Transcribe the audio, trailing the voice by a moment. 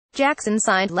Jackson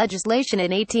signed legislation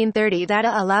in 1830 that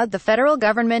allowed the federal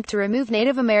government to remove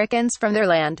Native Americans from their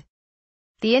land.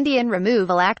 The Indian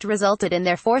Removal Act resulted in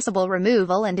their forcible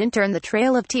removal and in turn the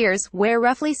Trail of Tears, where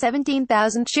roughly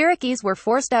 17,000 Cherokees were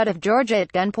forced out of Georgia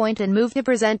at gunpoint and moved to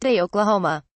present-day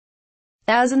Oklahoma.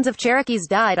 Thousands of Cherokees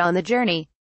died on the journey.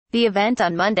 The event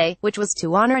on Monday, which was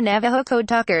to honor Navajo code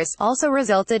talkers, also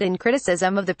resulted in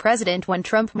criticism of the president when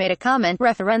Trump made a comment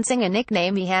referencing a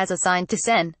nickname he has assigned to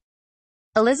Sen.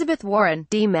 Elizabeth Warren,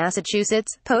 D.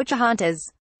 Massachusetts,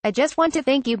 Pocahontas. I just want to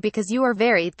thank you because you are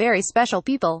very, very special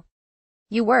people.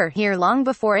 You were here long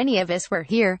before any of us were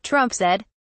here, Trump said.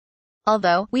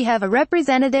 Although, we have a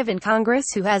representative in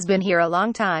Congress who has been here a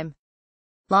long time.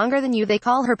 Longer than you. They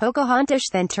call her Pocahontas.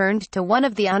 Then turned to one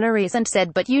of the honorees and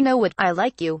said, but you know what, I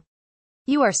like you.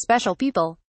 You are special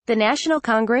people. The National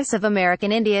Congress of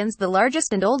American Indians, the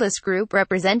largest and oldest group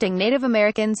representing Native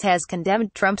Americans, has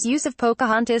condemned Trump's use of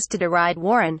Pocahontas to deride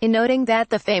Warren, in noting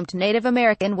that the famed Native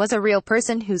American was a real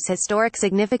person whose historic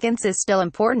significance is still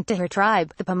important to her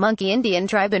tribe, the Pamunkey Indian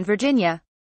tribe in Virginia.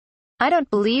 I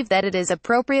don't believe that it is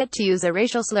appropriate to use a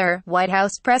racial slur, White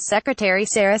House Press Secretary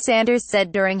Sarah Sanders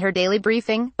said during her daily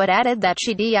briefing, but added that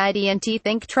she didn't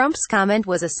think Trump's comment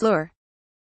was a slur.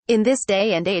 In this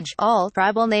day and age, all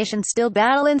tribal nations still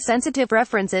battle insensitive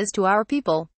references to our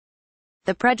people.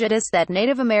 The prejudice that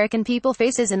Native American people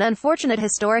face is an unfortunate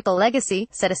historical legacy,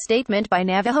 said a statement by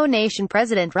Navajo Nation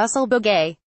President Russell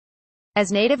Bogay.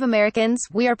 As Native Americans,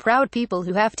 we are proud people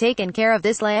who have taken care of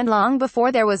this land long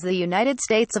before there was the United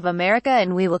States of America,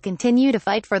 and we will continue to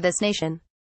fight for this nation.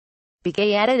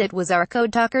 Bogay added it was our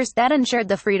code talkers that ensured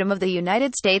the freedom of the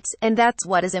United States, and that's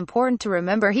what is important to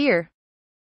remember here.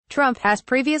 Trump has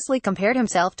previously compared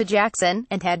himself to Jackson,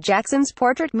 and had Jackson's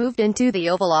portrait moved into the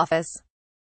Oval Office.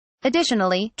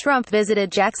 Additionally, Trump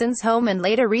visited Jackson's home and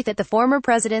laid a wreath at the former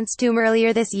president's tomb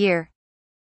earlier this year.